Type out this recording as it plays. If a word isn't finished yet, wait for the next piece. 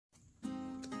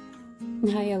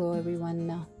Hi, hello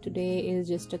everyone. Today is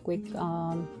just a quick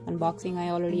unboxing. I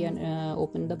already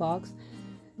opened the box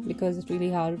because it's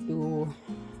really hard to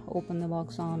open the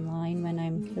box online when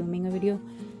I'm filming a video.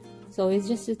 So it's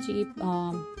just a cheap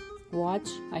watch.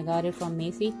 I got it from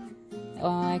Macy.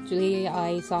 Actually,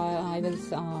 I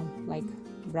was like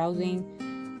browsing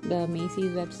the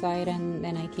Macy's website, and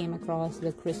then I came across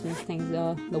the Christmas things,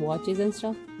 the watches and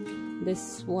stuff.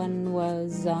 This one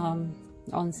was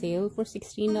on sale for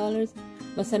 $16,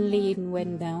 but suddenly it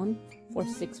went down for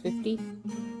 $6.50,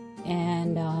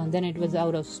 and then it was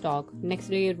out of stock. Next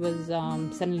day it was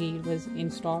suddenly it was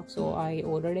in stock, so I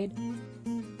ordered it.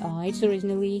 It's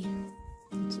originally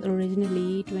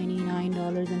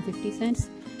 $29.50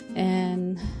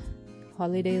 and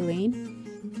Holiday Lane.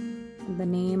 The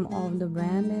name of the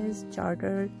brand is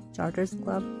Charters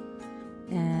Club,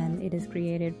 and it is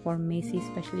created for Macy,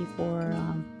 especially for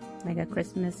like a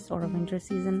Christmas or a winter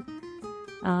season.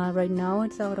 Right now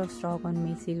it's out of stock on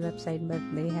Macy's website, but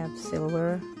they have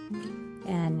silver,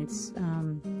 and it's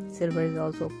silver is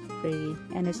also pretty,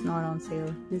 and it's not on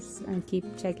sale. This I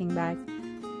keep checking back,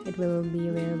 it will be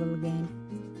available again.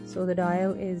 So the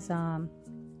dial is 28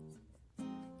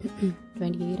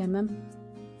 mm.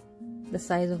 The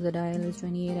size of the dial is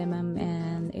 28 mm,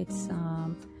 and it's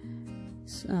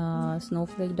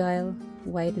snowflake dial,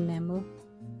 white enamel,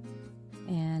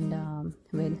 and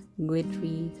with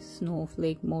glittery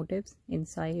snowflake motifs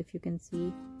inside, if you can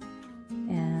see.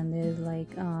 And there's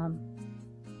like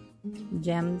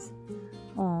gems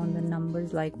on the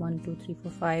numbers like 1 2 3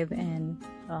 4 5, and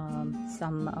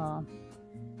some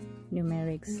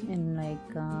numerics in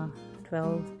like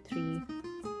 12 3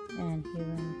 and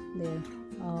here and there.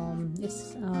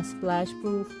 It's splash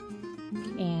proof,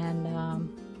 and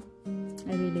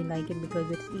I really like it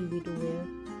because it's easy to wear.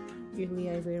 Usually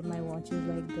I wear my watches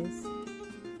like this,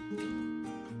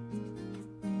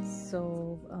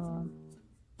 so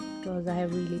because I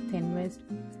have really thin wrist,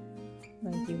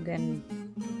 like you can,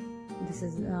 this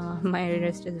is my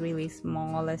wrist is really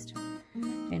smallest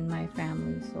in my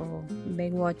family, so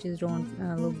big watches don't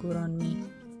look good on me.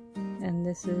 And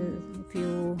this is, if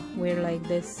you wear like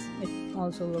this, it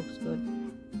also looks good.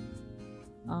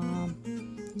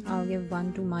 I'll give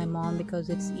one to my mom because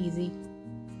it's easy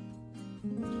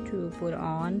to put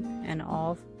on and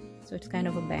off. So it's kind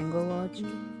of a Bangle watch,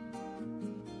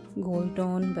 gold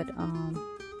tone, but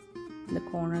the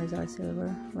corners are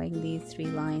silver, like these 3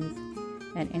 lines,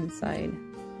 and inside,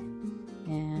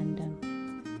 and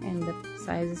the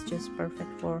size is just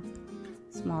perfect for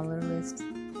smaller wrists.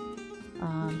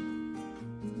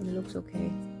 It looks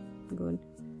okay, good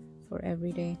for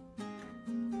every day.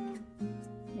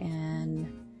 And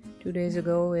 2 days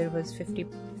ago it was 50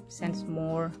 cents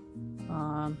more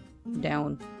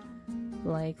down,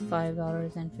 like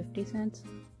 $5.50.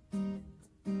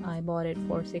 I bought it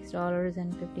for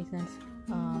 $6.50,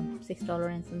 $6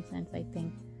 and some cents, I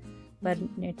think, but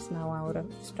it's now out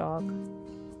of stock.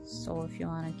 So if you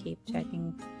want to keep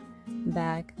checking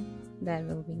back, that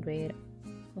will be great.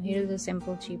 So here's a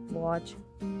simple cheap watch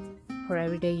for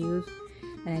everyday use,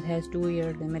 and it has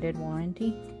 2-year limited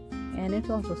warranty, and it's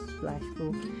also splash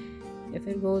proof. If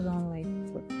it goes on like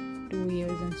for 2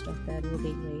 years and stuff, that will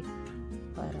be great,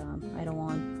 but I don't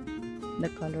want the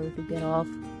color to get off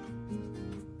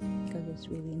because it's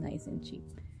really nice and cheap.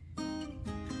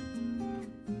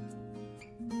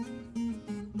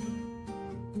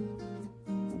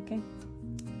 Okay,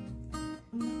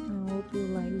 I hope you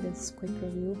like this quick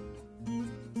review.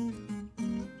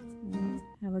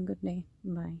 Have a good day.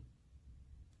 Bye.